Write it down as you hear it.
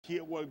he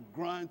will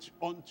grant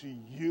unto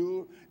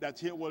you, that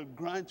he will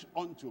grant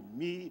unto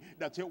me,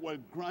 that he will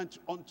grant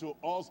unto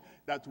us,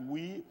 that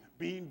we,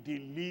 being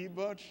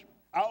delivered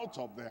out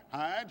of the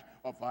hand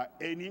of our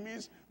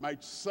enemies,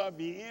 might serve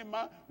him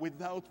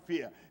without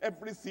fear.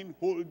 Everything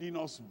holding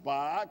us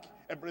back,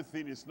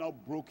 everything is now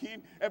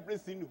broken.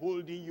 Everything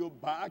holding you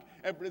back,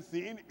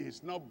 everything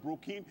is now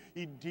broken.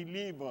 He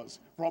delivers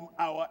from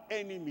our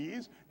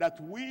enemies that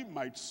we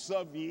might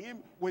serve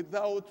him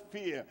without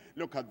fear.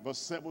 Look at verse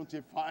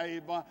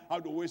 75. How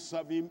do we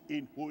serve him?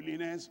 In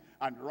holiness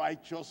and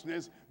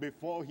righteousness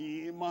before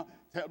him.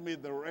 Tell me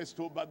the rest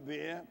over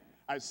there.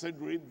 I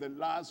said, read the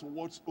last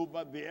words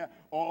over there.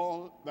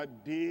 All the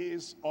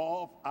days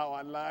of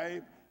our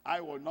life,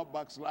 I will not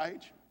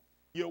backslide.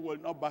 You will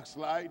not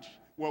backslide.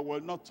 We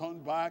will not turn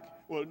back.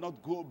 We will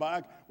not go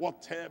back.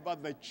 Whatever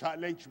the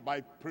challenge,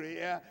 by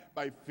prayer,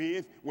 by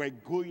faith, we're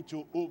going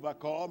to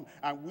overcome.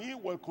 And we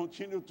will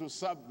continue to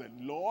serve the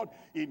Lord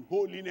in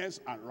holiness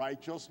and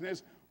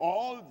righteousness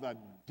all the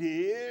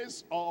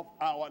days of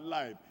our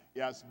life. He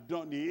has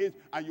done it,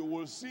 and you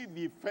will see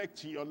the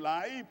effect in your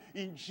life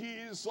in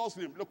Jesus'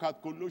 name. Look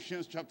at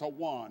Colossians chapter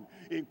 1.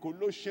 In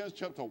Colossians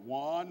chapter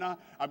 1,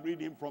 I'm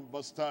reading from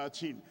verse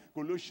 13.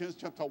 Colossians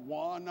chapter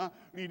 1,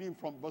 reading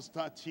from verse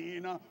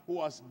 13,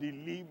 who has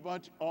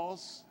delivered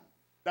us.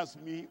 That's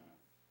me.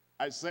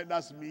 I said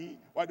that's me.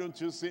 Why don't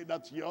you say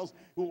that's yours?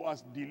 Who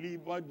has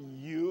delivered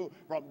you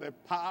from the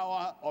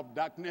power of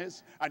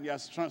darkness, and he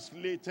has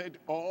translated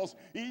us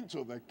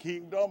into the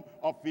kingdom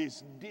of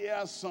his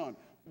dear Son.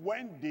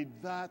 When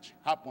did that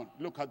happen?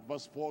 Look at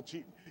verse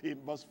 14. In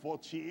verse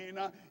 14,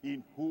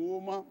 in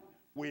whom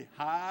we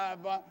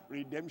have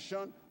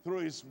redemption through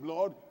his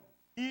blood,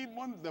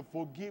 even the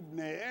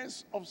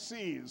forgiveness of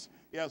sins.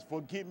 He has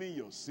forgiven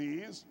your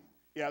sins.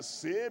 He has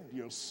saved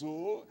your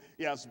soul.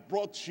 He has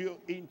brought you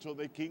into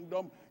the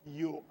kingdom.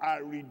 You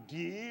are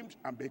redeemed,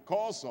 and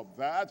because of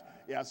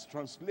that, he has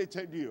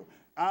translated you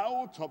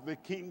out of the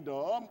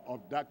kingdom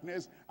of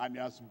darkness, and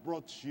he has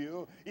brought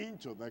you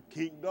into the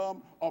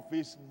kingdom of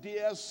his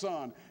dear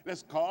Son.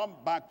 Let's come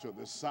back to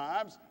the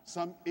Psalms,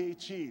 Psalm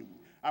 18,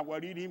 and we're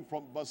reading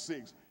from verse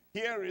 6.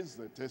 Here is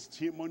the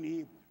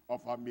testimony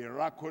of a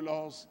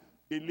miraculous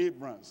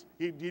deliverance.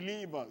 He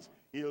delivers.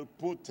 He'll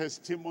put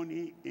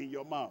testimony in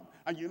your mouth.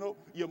 And you know,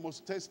 you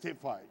must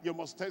testify. You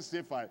must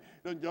testify.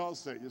 Don't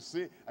just say, you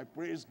see, I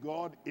praise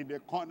God in the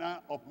corner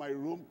of my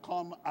room,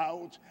 come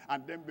out,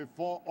 and then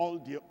before all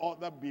the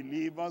other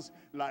believers,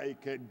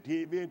 like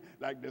David,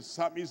 like the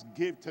psalmist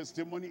gave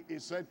testimony, he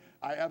said,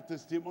 I have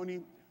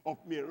testimony of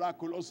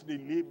miraculous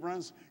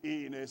deliverance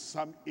in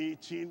Psalm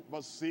 18,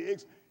 verse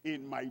 6.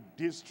 In my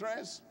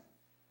distress,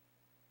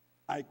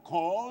 I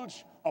called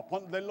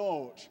upon the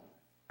Lord.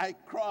 I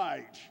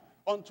cried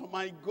unto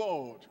my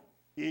God.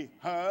 He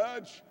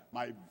heard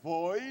my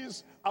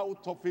voice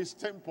out of his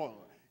temple.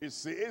 He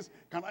says,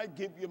 can I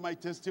give you my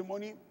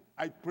testimony?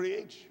 I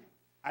prayed,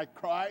 I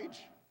cried,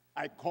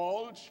 I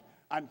called,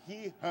 and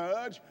he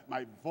heard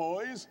my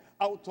voice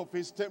out of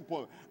his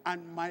temple.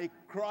 And my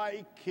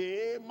cry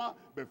came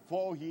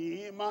before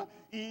him,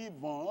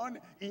 even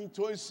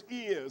into his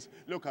ears.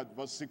 Look at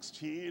verse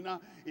 16.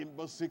 In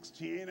verse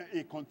 16,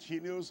 he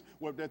continues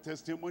with the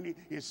testimony.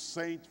 He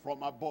sent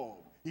from above.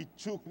 He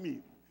took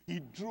me. He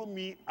drew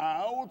me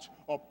out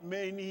of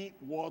many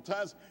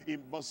waters.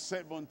 In verse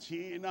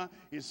 17,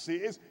 he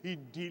says, he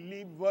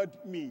delivered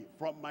me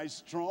from my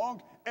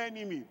strong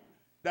enemy.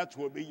 That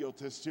will be your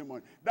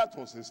testimony. That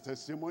was his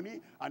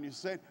testimony. And he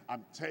said,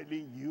 I'm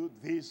telling you,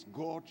 this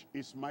God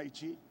is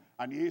mighty,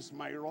 and he is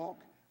my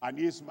rock, and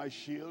he is my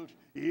shield,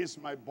 he is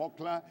my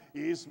buckler,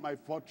 he is my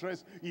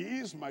fortress, he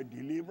is my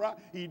deliverer.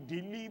 He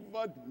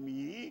delivered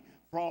me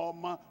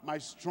from my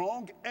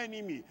strong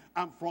enemy,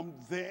 and from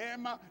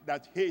them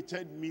that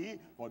hated me,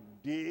 for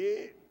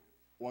they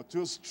were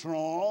too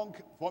strong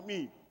for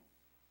me.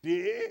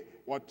 They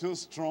were too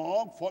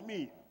strong for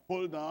me.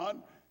 Hold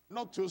on.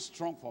 Not too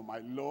strong for my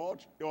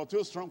Lord. They were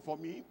too strong for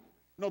me.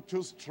 Not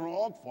too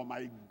strong for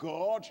my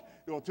God.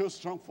 They were too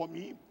strong for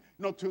me.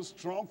 Not too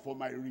strong for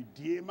my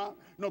Redeemer.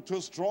 Not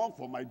too strong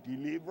for my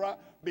Deliverer.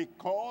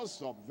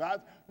 Because of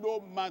that,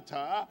 no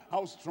matter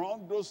how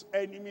strong those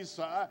enemies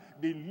are,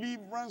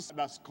 deliverance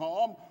has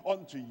come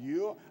unto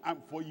you and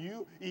for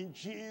you in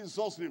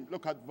Jesus' name.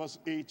 Look at verse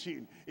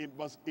 18. In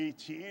verse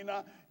 18,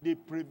 they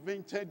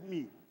prevented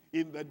me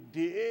in the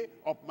day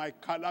of my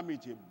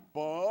calamity,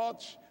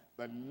 but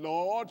the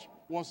Lord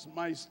was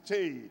my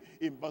stay.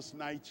 In verse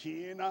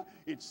 19,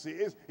 it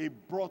says, he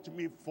brought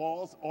me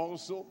forth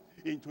also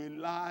into a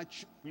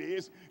large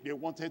place. They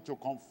wanted to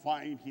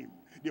confine him.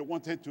 They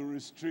wanted to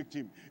restrict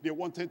him. They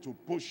wanted to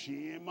push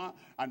him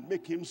and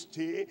make him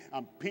stay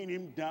and pin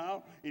him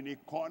down in a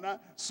corner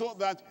so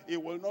that he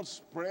will not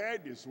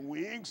spread his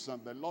wings.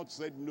 And the Lord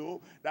said,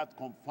 no, that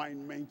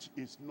confinement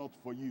is not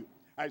for you.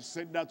 I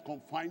said that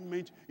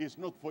confinement is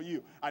not for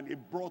you. And he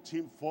brought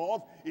him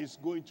forth. He's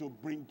going to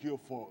bring you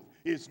forth.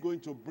 He's going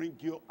to bring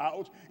you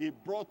out. He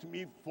brought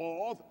me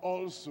forth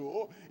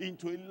also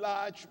into a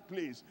large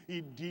place.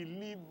 He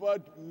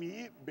delivered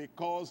me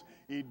because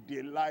he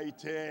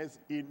delighteth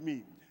in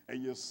me.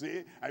 And you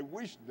say, I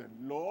wish the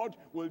Lord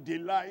will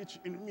delight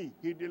in me.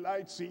 He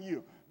delights in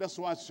you. That's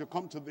why as you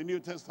come to the New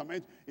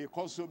Testament, he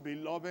calls you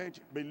beloved,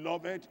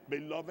 beloved,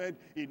 beloved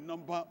a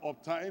number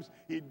of times.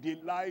 He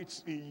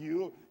delights in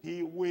you.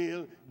 He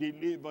will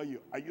deliver you.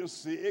 Are you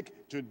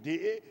sick?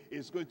 Today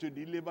is going to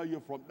deliver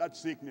you from that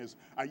sickness.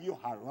 Are you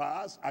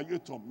harassed? Are you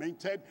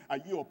tormented? Are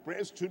you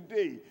oppressed?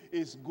 Today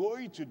is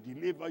going to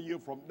deliver you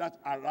from that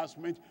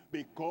harassment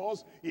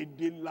because he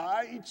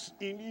delights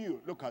in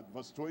you. Look at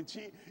verse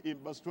 20. In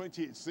verse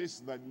 20 it says,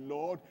 the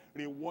Lord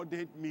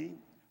rewarded me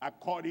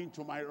according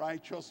to my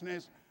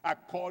righteousness,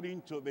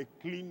 according to the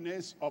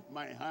cleanness of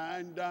my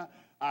hand,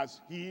 as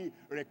he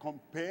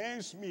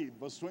recompensed me.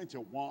 Verse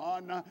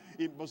 21,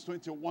 in verse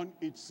 21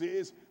 it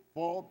says,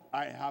 for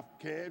I have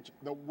kept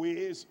the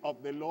ways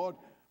of the Lord.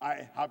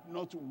 I have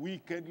not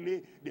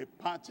wickedly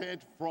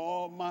departed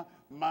from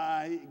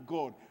my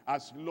God.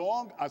 As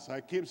long as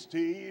I keep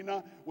staying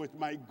with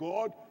my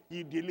God,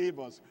 he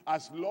delivers.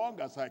 As long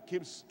as I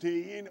keep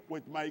staying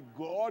with my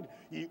God,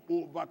 he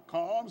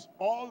overcomes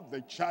all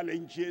the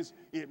challenges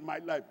in my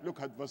life.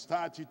 Look at verse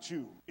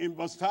 32. In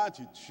verse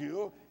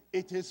 32,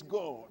 it is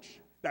God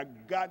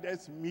that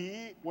guardeth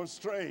me with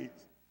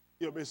strength.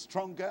 You'll be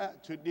stronger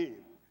today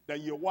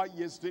than you were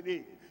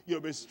yesterday. You'll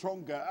be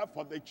stronger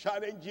for the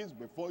challenges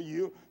before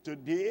you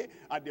today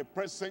at the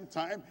present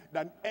time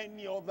than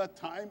any other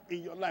time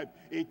in your life.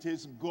 It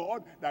is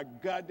God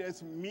that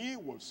guardeth me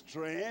with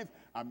strength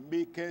and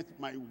maketh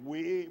my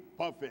way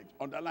perfect.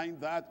 Underline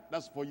that.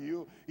 That's for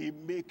you. He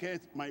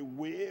maketh my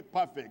way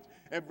perfect.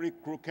 Every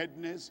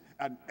crookedness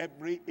and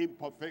every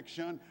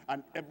imperfection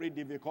and every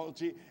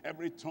difficulty,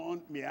 every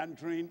turn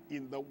meandering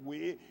in the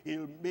way,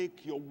 he'll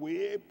make your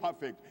way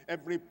perfect.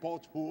 Every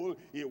pothole,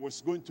 he was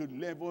going to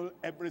level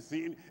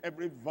everything.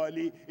 Every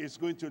valley is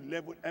going to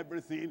level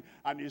everything,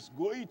 and is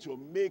going to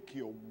make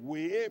your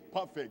way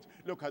perfect.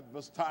 Look at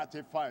verse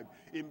 35.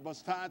 In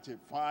verse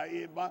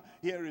 35,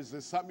 here is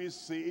the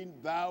psalmist saying,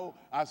 thou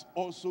hast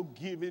also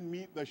given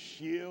me the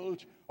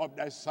shield of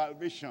thy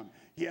salvation.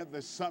 Here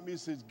the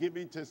psalmist is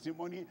giving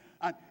testimony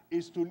and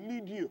is to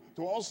lead you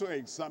to also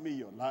examine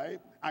your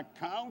life and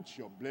count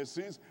your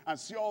blessings and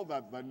see all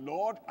that the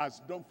Lord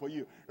has done for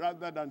you.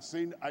 Rather than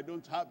saying, I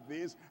don't have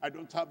this, I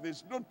don't have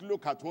this. Don't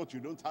look at what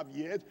you don't have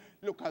yet.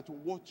 Look at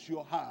what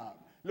you have.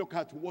 Look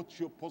at what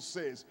you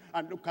possess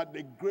and look at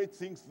the great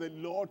things the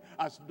Lord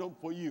has done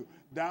for you.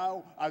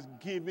 Thou hast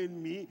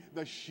given me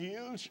the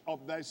shield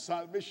of thy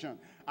salvation,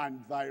 and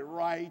thy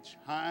right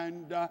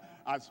hand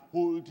has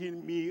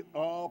holding me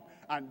up,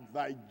 and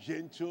thy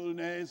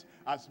gentleness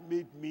has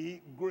made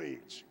me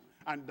great.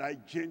 And thy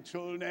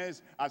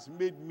gentleness has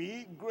made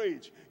me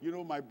great. You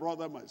know, my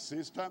brother, my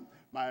sister,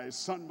 my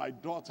son, my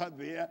daughter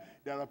there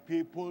are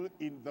people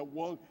in the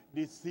world,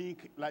 they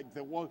think like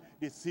the world.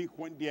 They think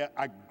when they are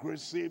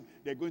aggressive,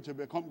 they're going to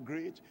become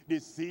great. They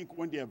think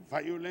when they are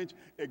violent,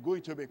 they're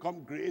going to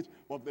become great.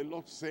 But the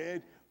Lord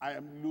said, I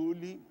am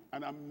lowly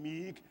and I'm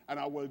meek, and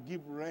I will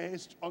give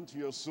rest unto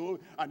your soul.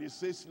 And he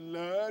says,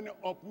 learn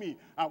of me.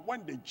 And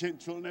when the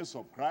gentleness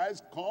of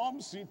Christ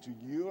comes into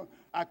you,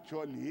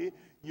 actually,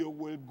 you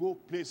will go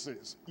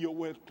places. You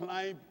will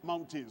climb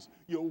mountains.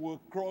 You will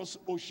cross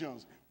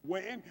oceans.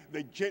 When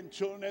the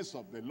gentleness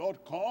of the Lord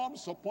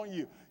comes upon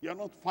you, you're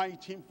not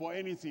fighting for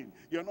anything.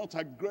 You're not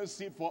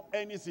aggressive for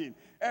anything.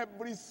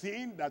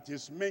 Everything that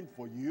is meant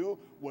for you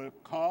will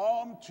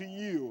come to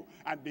you.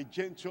 And the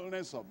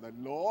gentleness of the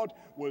Lord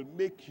will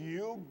make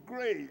you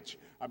great.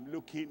 I'm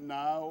looking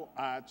now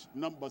at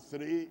number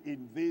 3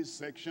 in this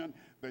section,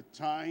 the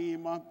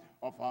time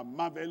of our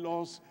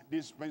marvelous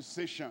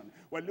dispensation.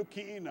 We're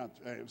looking at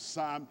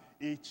Psalm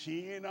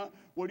 18.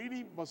 We're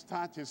reading verse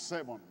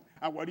 37.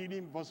 And we're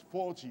reading verse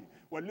 40.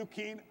 We're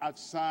looking at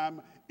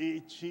Psalm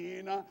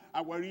 18,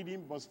 and we're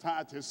reading verse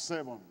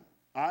 37.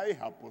 I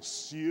have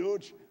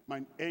pursued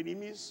mine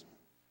enemies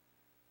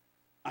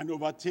and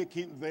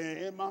overtaken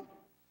them.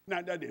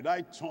 Neither did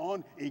I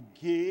turn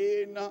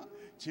again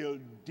till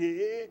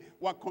they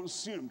were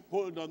consumed.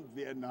 Hold on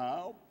there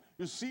now.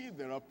 You see,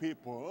 there are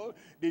people,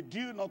 they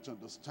do not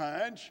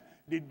understand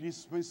the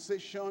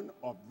dispensation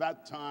of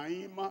that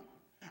time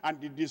and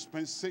the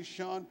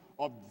dispensation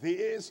of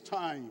this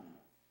time.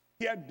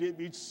 Here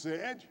David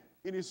said,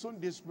 in his own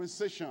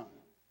dispensation,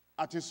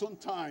 at his own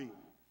time,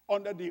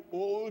 under the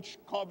old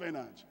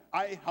covenant,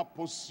 I have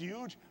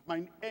pursued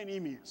mine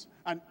enemies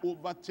and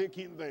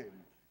overtaken them.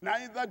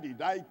 Neither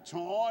did I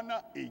turn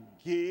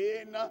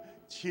again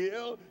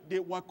till they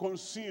were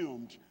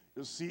consumed.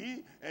 You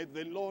see,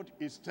 the Lord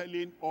is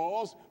telling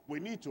us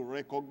we need to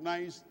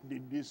recognize the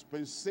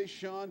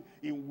dispensation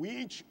in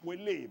which we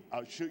live.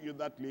 I'll show you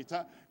that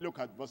later. Look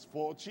at verse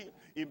 40.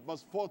 In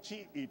verse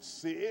 40 it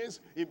says,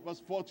 in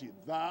verse 40,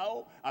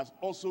 thou hast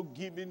also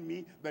given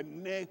me the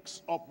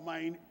necks of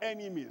mine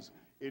enemies.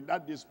 In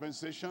that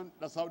dispensation,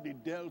 that's how they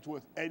dealt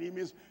with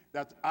enemies,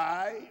 that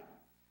I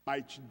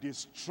might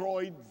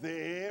destroy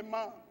them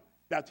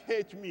that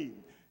hate me.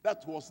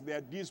 That was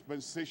their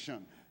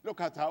dispensation.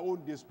 Look at our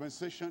own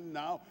dispensation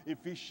now.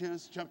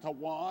 Ephesians chapter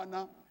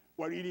 1.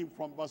 We're reading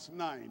from verse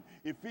 9.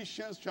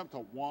 Ephesians chapter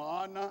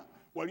 1.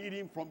 We're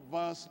reading from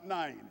verse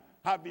 9.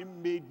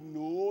 Having made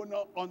known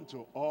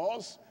unto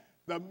us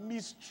the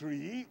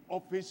mystery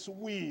of his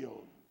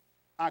will,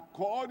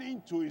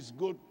 according to his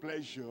good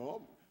pleasure,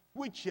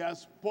 which he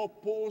has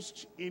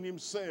purposed in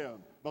himself.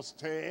 Verse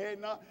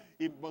 10,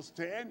 in verse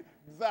 10,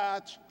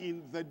 that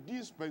in the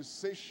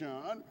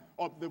dispensation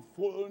of the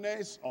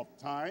fullness of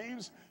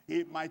times,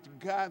 he might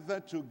gather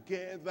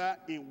together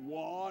in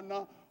one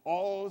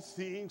all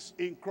things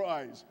in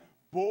Christ,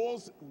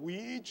 both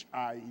which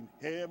are in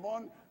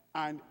heaven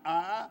and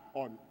are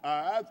on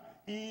earth,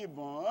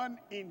 even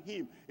in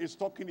him. It's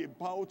talking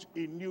about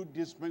a new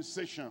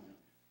dispensation.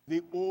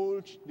 The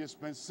old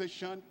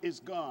dispensation is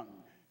gone.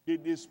 The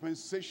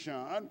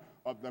dispensation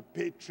of the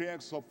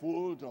patriarchs of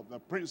old, of the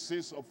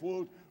princes of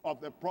old,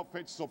 of the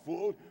prophets of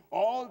old,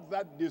 all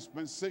that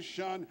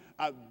dispensation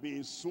has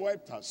been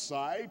swept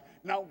aside.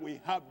 Now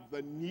we have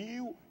the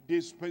new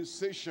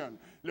dispensation.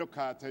 Look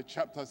at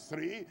chapter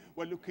 3.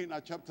 We're looking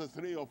at chapter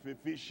 3 of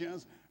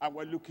Ephesians, and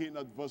we're looking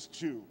at verse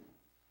 2.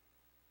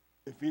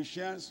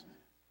 Ephesians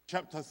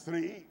chapter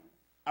 3,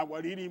 and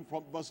we're reading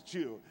from verse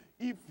 2.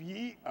 If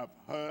ye have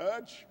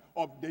heard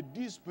of the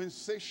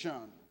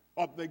dispensation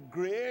of the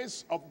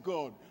grace of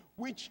God,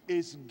 which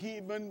is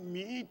given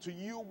me to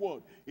you,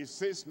 what? It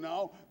says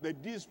now, the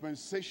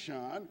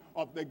dispensation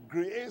of the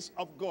grace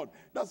of God.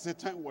 That's the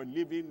time we're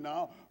living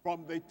now,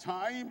 from the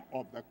time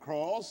of the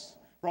cross,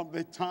 from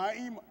the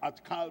time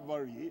at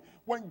Calvary,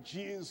 when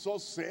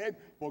Jesus said,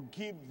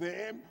 forgive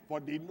them, for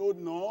they know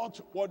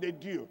not what they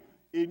do.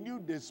 A new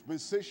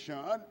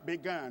dispensation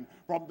began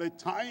from the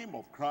time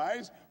of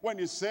Christ, when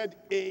he said,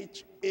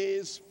 it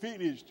is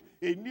finished.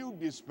 A new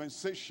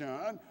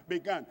dispensation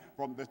began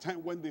from the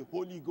time when the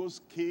Holy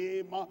Ghost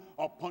came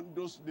upon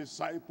those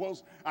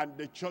disciples, and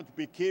the church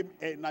became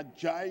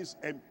energized,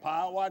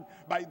 empowered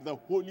by the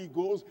Holy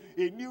Ghost.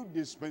 A new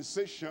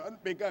dispensation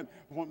began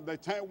from the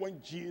time when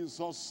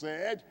Jesus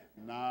said,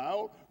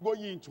 now go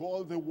ye into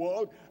all the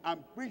world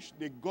and preach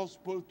the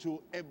gospel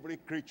to every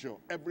creature,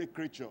 every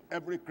creature,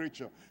 every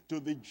creature, to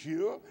the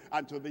Jew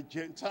and to the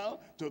Gentile,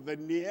 to the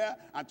near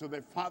and to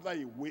the farther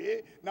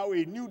away. Now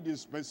a new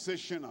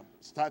dispensation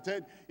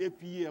started.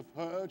 If ye have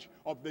heard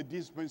of the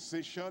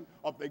dispensation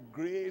of the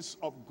grace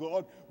of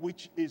God,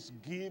 which is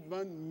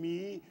given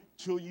me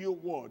to you,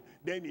 what?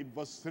 Then in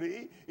verse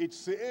 3, it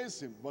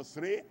says in verse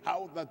 3,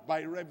 how that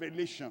by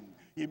revelation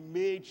he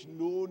made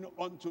known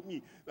unto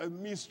me the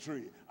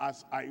mystery,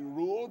 as I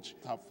wrote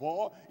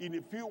therefore in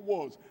a few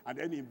words. And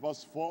then in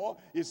verse 4,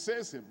 it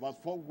says in verse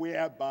 4,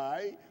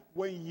 whereby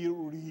when you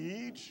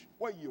read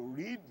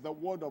the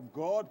word of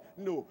God,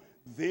 no,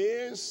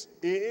 this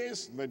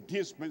is the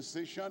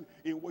dispensation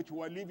in which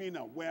we are living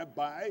now,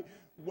 whereby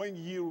when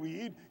ye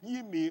read,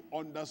 ye may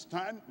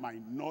understand my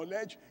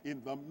knowledge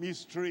in the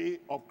mystery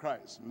of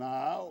Christ.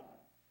 Now,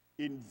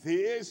 in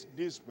this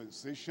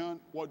dispensation,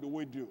 what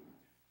do?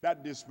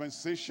 That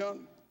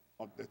dispensation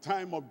of the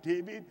time of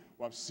David,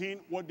 we have seen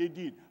what they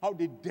did, how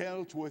they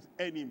dealt with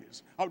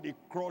enemies, how they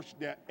crushed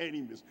their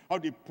enemies, how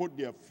they put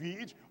their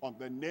feet on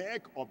the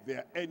neck of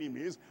their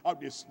enemies, how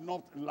they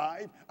snuffed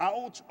life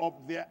out of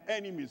their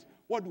enemies.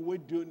 What do we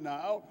do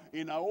now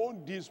in our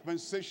own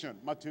dispensation?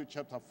 Matthew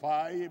chapter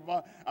 5,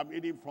 I'm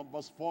reading from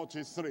verse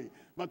 43.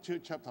 Matthew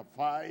chapter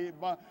 5,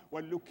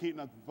 we're looking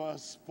at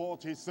verse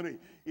 43.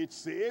 It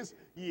says,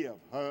 ye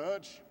have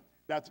heard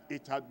that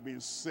it had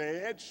been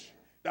said,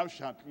 thou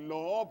shalt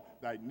love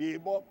thy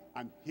neighbor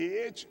and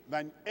hate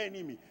thine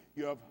enemy.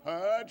 You have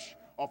heard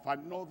of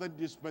another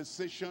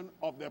dispensation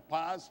of the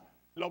past.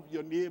 Love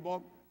your neighbor,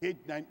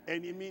 hate thine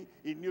enemy.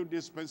 A new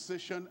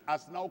dispensation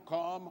has now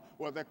come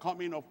with the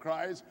coming of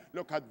Christ.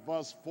 Look at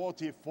verse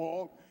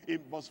 44. In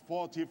verse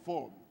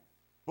 44,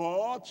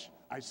 but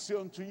I say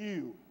unto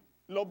you,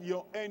 love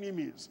your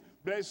enemies,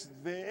 bless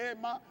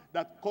them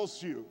that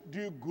curse you,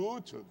 do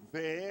good to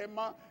them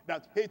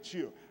that hate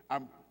you,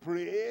 and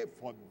pray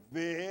for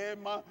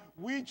them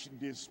which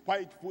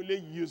despitefully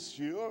use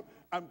you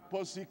and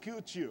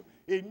persecute you.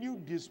 A new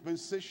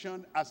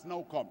dispensation has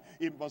now come.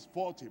 In verse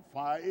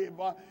 45,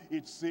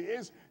 it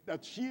says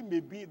that ye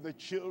may be the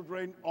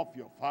children of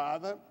your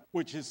Father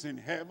which is in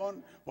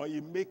heaven, for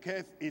he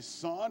maketh his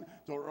sun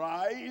to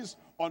rise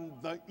on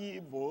the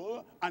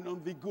evil and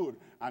on the good,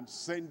 and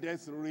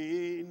sendeth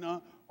rain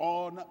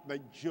on the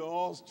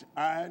just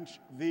and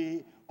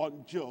the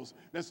unjust.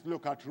 Let's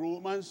look at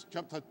Romans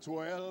chapter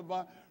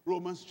 12.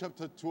 Romans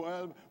chapter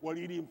 12, we're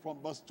reading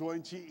from verse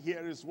 20.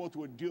 Here is what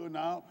we do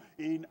now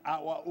in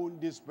our own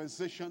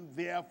dispensation.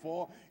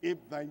 Therefore, if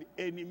thine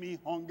enemy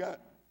hunger,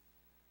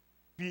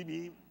 feed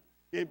him.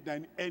 If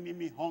thine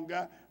enemy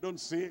hunger, don't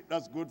say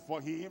that's good for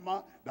him.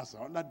 That's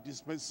another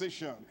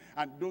dispensation.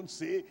 And don't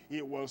say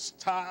he will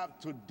starve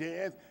to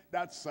death.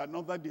 That's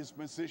another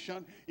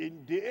dispensation.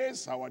 In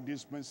this, our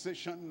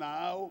dispensation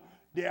now,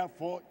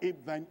 therefore,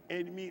 if thine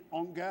enemy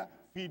hunger,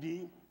 feed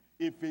him.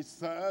 If he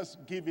thirst,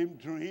 give him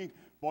drink.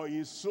 For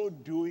in so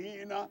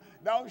doing,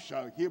 thou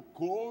shalt heap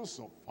coals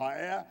of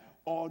fire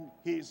on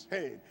his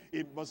head.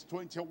 In verse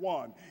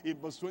 21,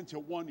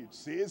 it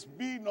says,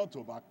 be not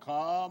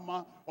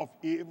overcome of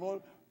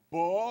evil,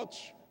 but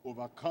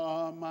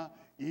overcome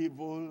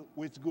evil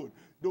with good.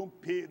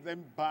 Don't pay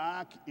them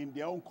back in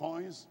their own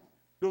coins.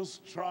 Don't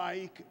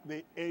strike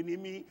the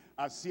enemy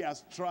as he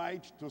has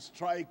tried to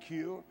strike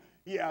you.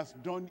 He has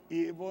done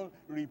evil.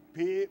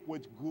 Repay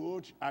with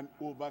good and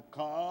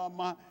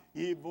overcome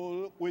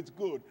evil with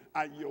good.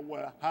 And you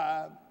will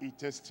have a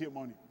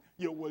testimony.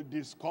 You will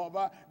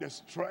discover the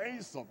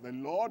strength of the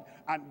Lord,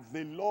 and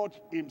the Lord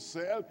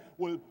himself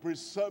will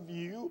preserve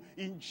you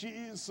in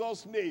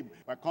Jesus' name.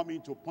 We're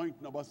coming to point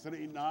number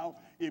 3 now.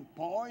 In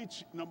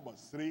point number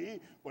 3,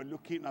 we're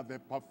looking at the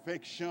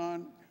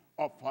perfection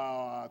of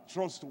our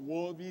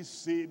trustworthy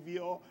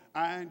Savior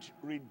and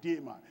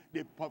Redeemer.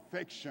 The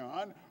perfection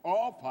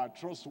of our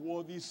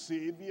trustworthy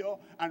Savior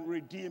and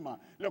Redeemer.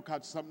 Look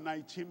at Psalm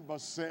 19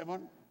 verse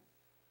 7.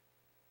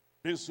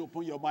 Please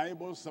open your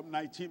Bible, Psalm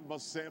 19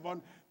 verse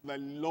 7. The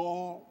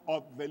law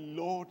of the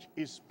Lord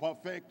is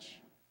perfect,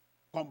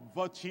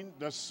 converting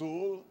the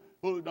soul.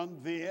 Hold on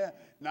there.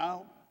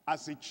 Now,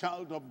 as a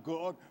child of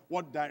God,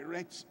 what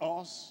directs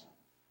us,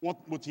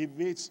 what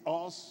motivates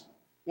us,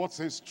 what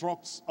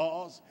instructs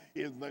us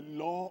is the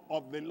law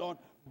of the Lord,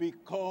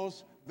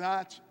 because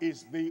that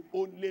is the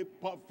only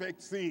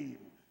perfect thing.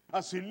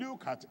 As you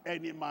look at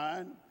any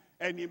man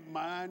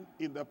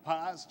in the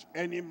past,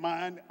 any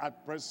man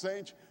at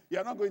present,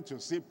 you're not going to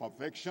see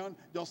perfection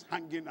just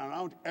hanging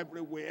around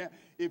everywhere.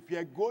 If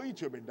you're going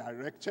to be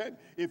directed,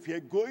 if you're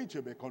going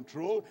to be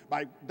controlled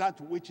by that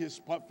which is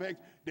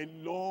perfect, the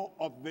law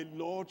of the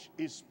Lord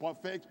is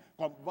perfect,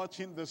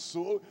 converting the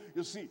soul.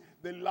 You see,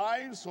 the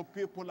lives of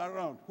people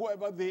around,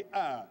 whoever they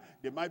are,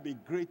 they might be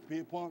great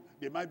people,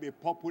 they might be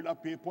popular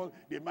people,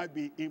 they might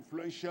be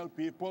influential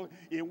people.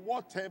 In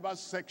whatever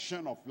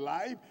section of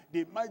life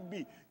they might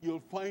be,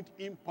 you'll find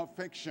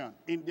imperfection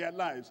in their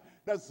lives.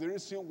 That's the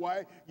reason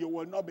why you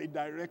will not be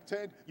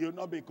directed, you will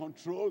not be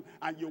controlled,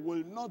 and you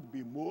will not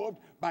be moved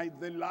by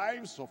the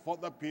lives of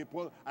other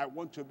people. I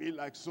want to be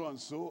like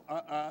so-and-so.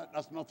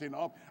 That's not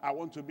enough. I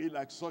want to be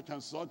like such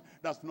and such.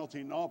 That's not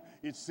enough.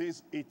 It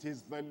says it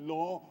is the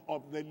law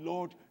of the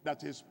Lord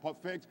that is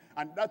perfect,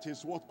 and that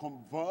is what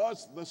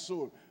converts the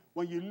soul.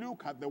 When you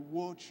look at the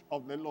word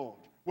of the Lord,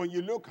 when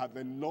you look at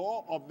the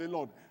law of the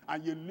Lord,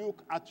 and you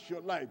look at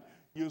your life,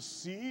 you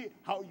see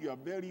how you are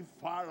very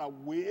far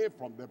away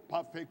from the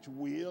perfect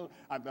will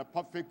and the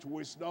perfect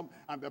wisdom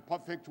and the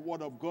perfect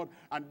word of God,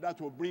 and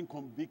that will bring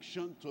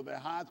conviction to the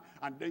heart.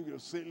 And then you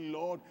say,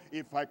 Lord,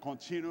 if I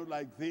continue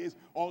like this,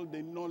 all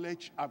the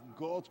knowledge I've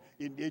got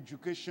in the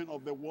education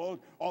of the world,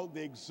 all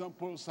the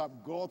examples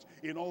I've got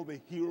in all the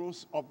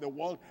heroes of the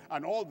world,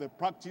 and all the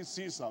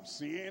practices I've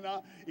seen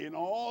in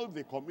all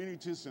the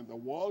communities in the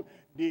world,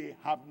 they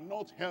have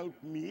not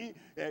helped me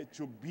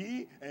to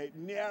be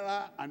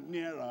nearer and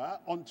nearer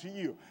unto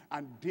you.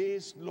 And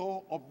this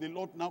law of the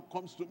Lord now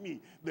comes to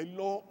me. The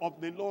law of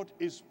the Lord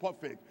is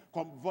perfect,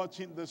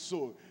 converting the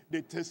soul.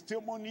 The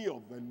testimony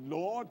of the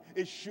Lord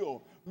is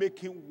sure,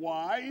 making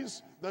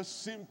wise the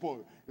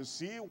simple. You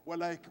see,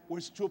 we're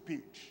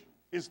stupid.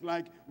 It's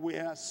like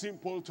we're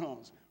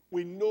simpletons.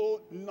 We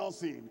know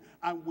nothing,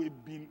 and we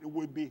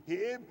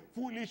behave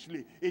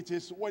foolishly. It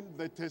is when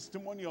the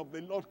testimony of the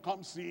Lord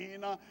comes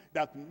in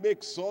that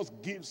makes us,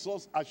 gives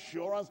us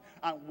assurance,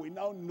 and we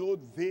now know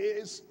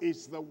this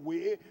is the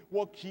way.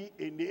 Walk ye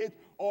in it.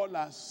 All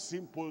our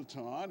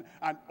simpleton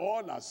and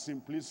all our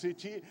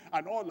simplicity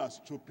and all our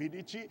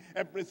stupidity,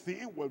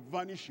 everything will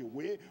vanish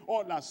away.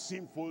 All our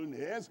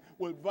sinfulness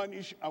will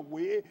vanish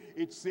away.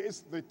 It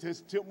says the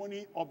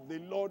testimony of the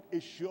Lord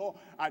is sure,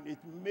 and it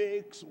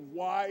makes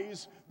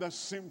wise the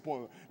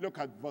simple. Look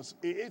at verse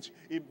 8.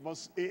 In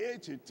verse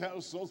 8, it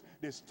tells us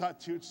the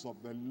statutes of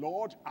the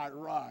Lord are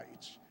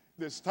right.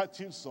 The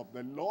statutes of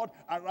the Lord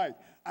are right.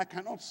 I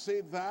cannot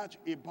say that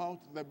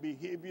about the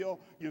behavior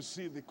you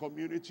see in the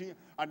community,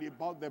 and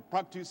about the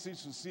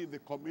practices you see in the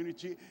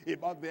community,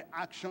 about the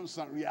actions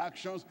and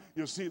reactions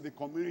you see in the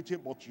community,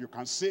 but you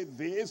can say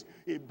this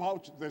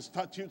about the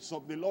statutes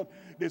of the Lord.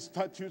 The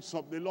statutes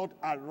of the Lord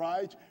are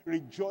right,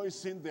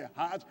 rejoice in the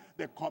heart.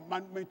 The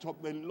commandment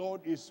of the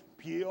Lord is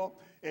pure,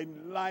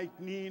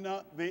 enlightening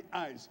the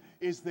eyes.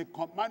 It's the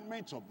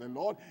commandment of the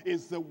Lord,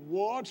 it's the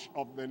word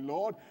of the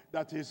Lord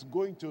that is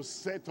going to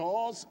set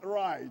us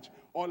right.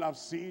 All have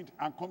sinned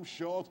and come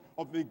short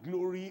of the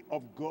glory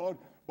of God,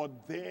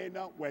 but then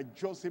we're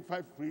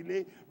justified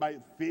freely by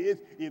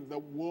faith in the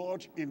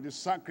word, in the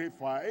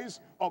sacrifice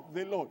of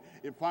the Lord.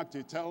 In fact,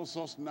 it tells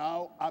us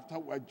now, after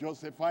we're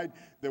justified,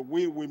 the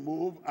way we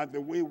move and the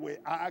way we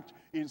act.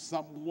 In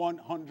Psalm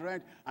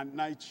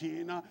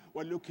 119,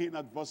 we're looking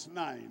at verse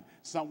 9.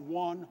 Psalm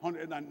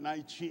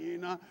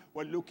 119,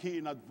 we're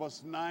looking at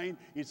verse 9.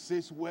 It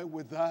says,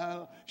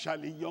 wherewithal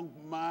shall a young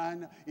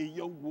man, a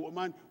young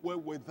woman,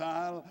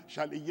 wherewithal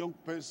shall a young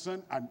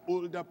person, an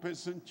older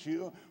person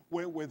too,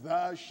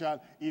 wherewithal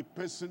shall a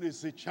person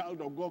is a child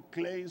of God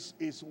cleanse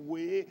his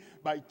way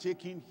by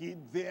taking heed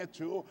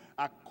thereto,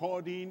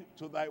 according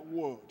to thy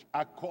word.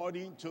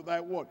 According to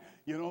thy word.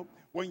 You know,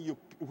 when you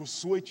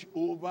switch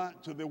over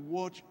to the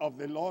word of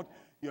the Lord,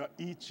 you're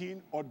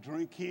eating or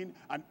drinking,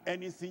 and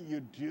anything you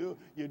do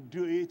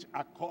it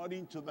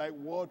according to thy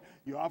word.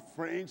 You have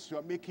friends,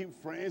 you're making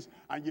friends,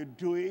 and you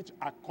do it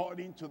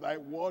according to thy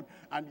word.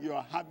 And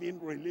you're having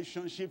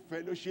relationship,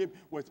 fellowship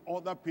with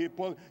other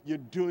people, you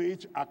do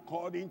it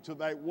according to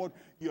thy word.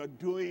 You're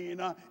doing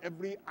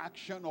every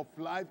action of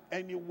life,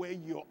 anywhere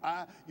you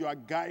are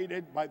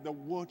guided by the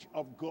word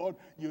of God.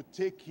 You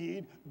take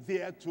it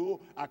thereto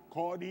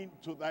according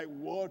to thy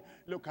word.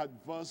 Look at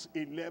verse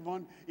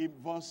 11. In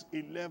verse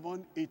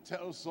 11, it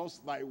tells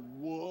us, thy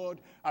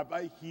word have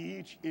I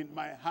hid in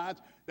my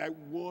heart, thy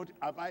word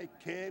have I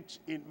kept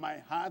in my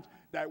heart,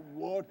 thy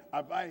word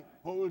have I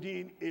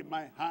holding in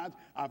my heart,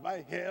 have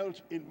I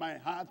held in my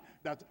heart,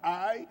 that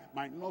I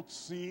might not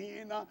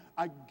sin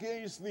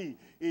against thee.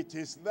 It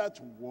is that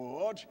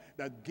word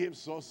that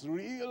gives us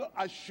real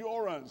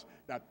assurance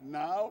that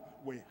now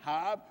we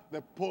have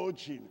the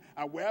purging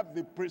and we have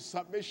the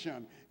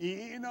preservation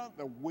in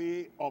the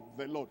way of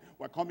the Lord.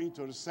 We're coming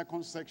to the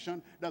second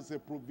section. That's the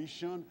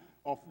provision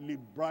of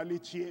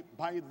liberality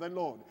by the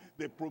Lord.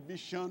 The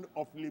provision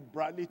of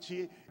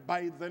liberality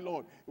by the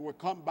Lord. We'll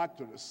come back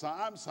to the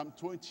Psalm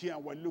 20,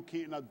 and we're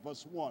looking at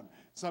verse 1.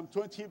 Psalm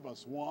 20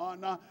 verse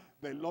 1,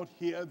 the Lord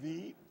hear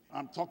thee.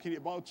 I'm talking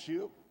about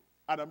you,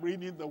 and I'm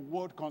reading the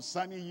word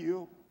concerning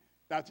you,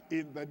 that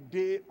in the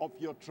day of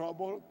your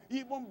trouble,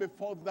 even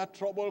before that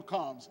trouble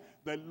comes,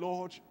 the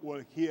Lord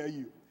will hear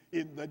you.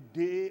 In the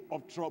day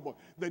of trouble,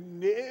 the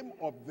name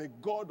of the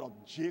God of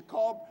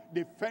Jacob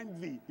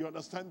defend thee. You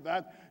understand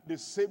that? The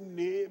same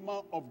name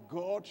of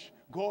God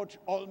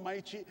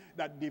Almighty,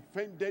 that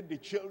defended the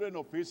children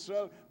of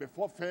Israel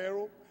before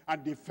Pharaoh,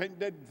 and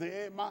defended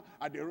them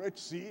at the Red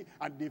Sea,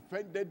 and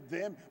defended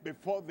them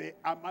before the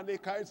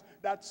Amalekites.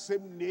 That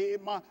same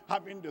name,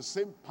 having the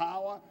same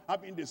power,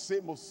 having the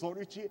same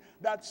authority,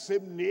 that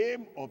same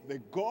name of the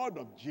God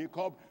of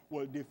Jacob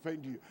will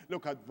defend you.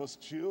 Look at verse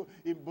 2.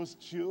 In verse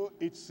 2,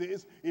 it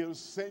says, he'll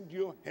send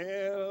you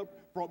help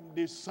from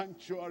the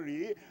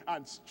sanctuary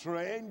and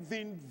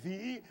strengthen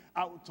thee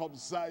out of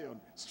Zion.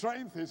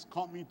 Strength is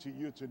coming to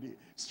you today.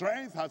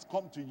 Strength has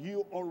come to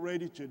you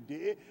already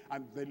today,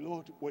 and the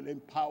Lord will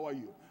empower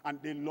you.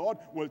 And the Lord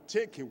will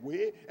take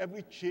away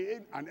every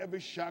chain and every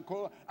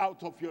shackle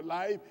out of your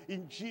life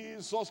in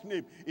Jesus'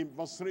 name. In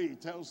verse 3,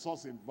 it tells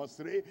us in verse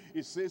 3,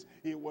 it says,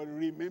 he will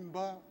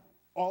remember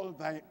all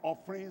thy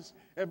offerings,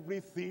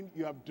 everything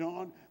you have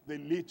done, the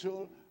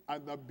little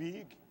and the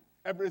big,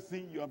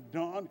 everything you have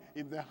done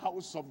in the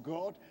house of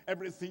God,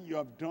 everything you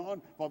have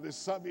done for the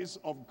service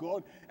of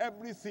God,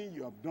 everything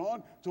you have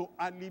done to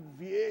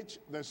alleviate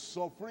the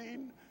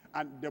suffering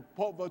and the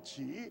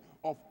poverty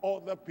of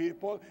other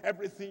people,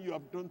 everything you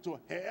have done to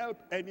help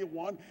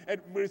anyone,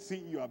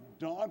 everything you have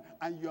done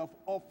and you have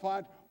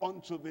offered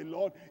unto the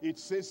Lord. It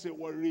says it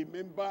will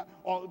remember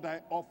all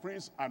thy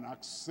offerings and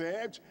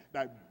accept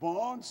thy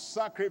burnt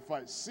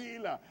sacrifice.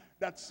 Selah.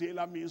 That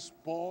Selah means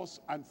pause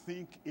and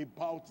think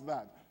about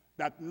that.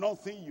 That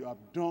nothing you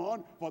have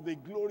done for the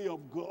glory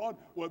of God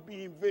will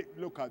be in vain.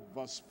 Look at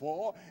verse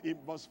 4. In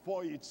verse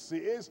 4 it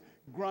says,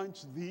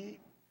 grant thee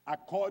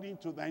according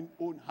to thine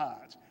own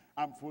heart,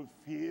 and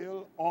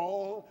fulfill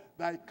all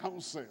thy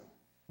counsel.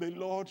 The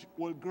Lord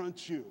will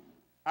grant you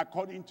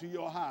according to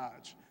your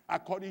heart,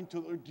 according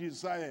to your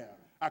desire,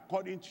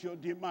 according to your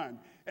demand.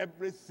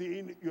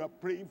 Everything you are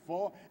praying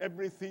for,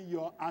 everything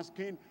you are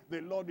asking, the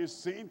Lord is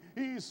saying,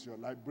 he is your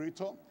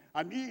liberator,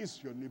 and he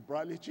is your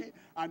liberality,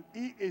 and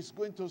he is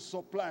going to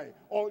supply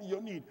all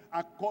your need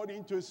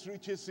according to his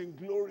riches in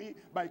glory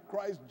by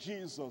Christ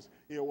Jesus.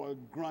 He will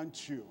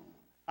grant you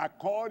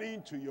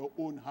according to your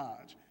own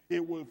heart. He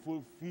will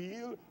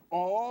fulfill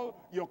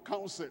all your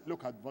counsel.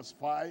 Look at verse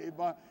 5.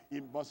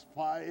 In verse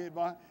 5,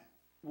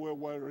 we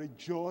will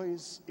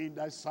rejoice in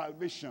thy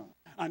salvation.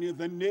 And in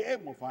the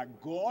name of our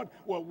God,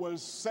 we will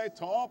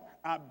set up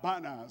our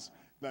banners.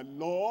 The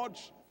Lord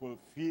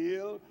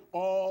fulfill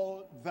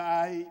all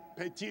thy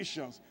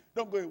petitions.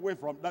 Don't go away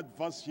from that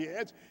verse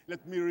yet.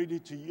 Let me read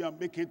it to you and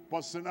make it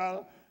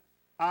personal.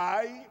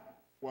 I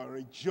will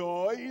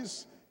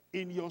rejoice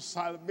in your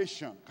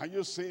salvation. Can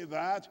you say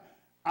that?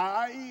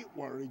 I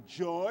will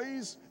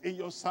rejoice in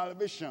your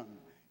salvation.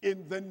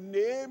 In the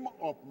name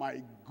of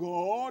my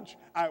God,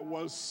 I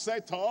will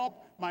set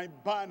up my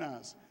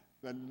banners.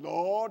 The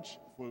Lord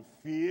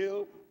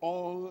fulfill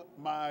all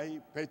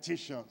my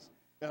petitions.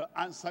 He'll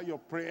answer your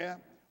prayer.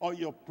 All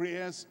your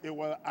prayers he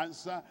will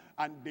answer,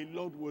 and the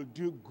Lord will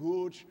do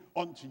good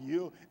unto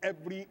you.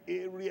 Every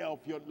area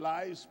of your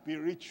life,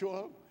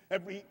 spiritual,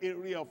 every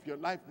area of your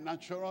life,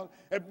 natural,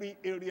 every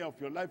area of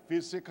your life,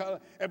 physical,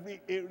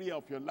 every area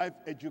of your life,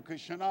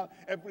 educational,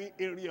 every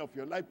area of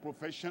your life,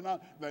 professional,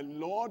 the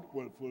Lord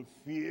will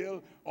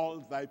fulfill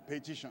all thy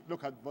petitions.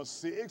 Look at verse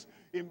 6.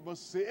 In verse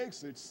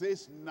 6 it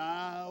says,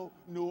 now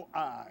know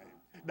I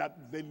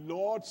that the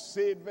Lord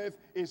saveth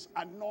his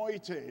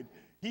anointed.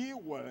 He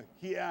will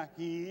hear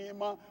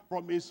him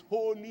from his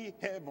holy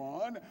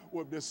heaven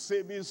with the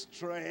saving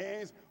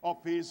strength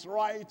of his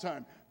right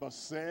hand. Verse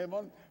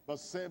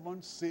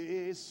 7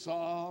 says,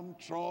 some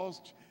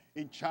trust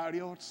in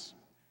chariots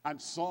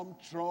and some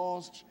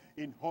trust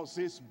in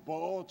horses,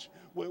 but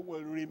we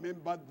will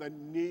remember the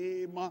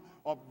name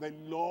of the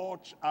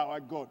Lord our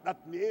God.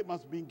 That name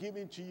has been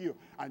given to you.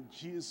 And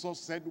Jesus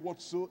said,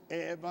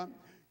 whatsoever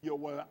you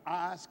will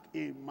ask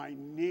in my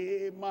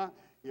name,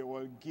 he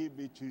will give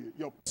it to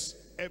you.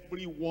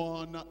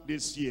 Everyone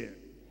this year.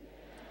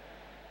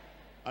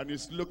 And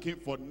is looking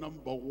for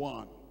number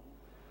one.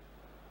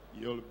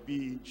 You'll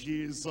be in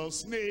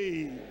Jesus'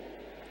 name.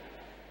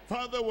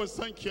 Father, we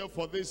thank you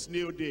for this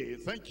new day.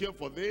 Thank you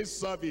for this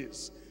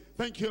service.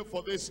 Thank you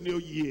for this new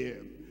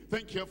year.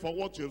 Thank you for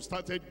what you've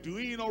started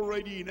doing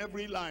already in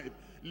every life.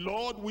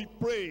 Lord, we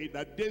pray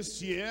that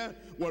this year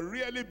will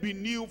really be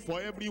new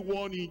for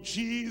everyone in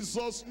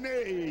Jesus'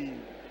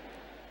 name.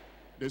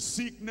 The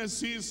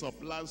sicknesses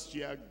of last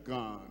year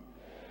gone.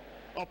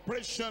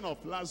 Oppression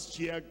of last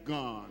year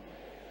gone.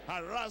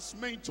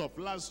 Harassment of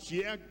last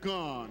year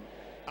gone.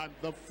 And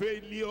the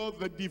failure,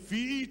 the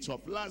defeat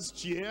of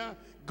last year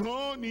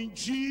gone in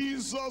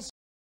Jesus'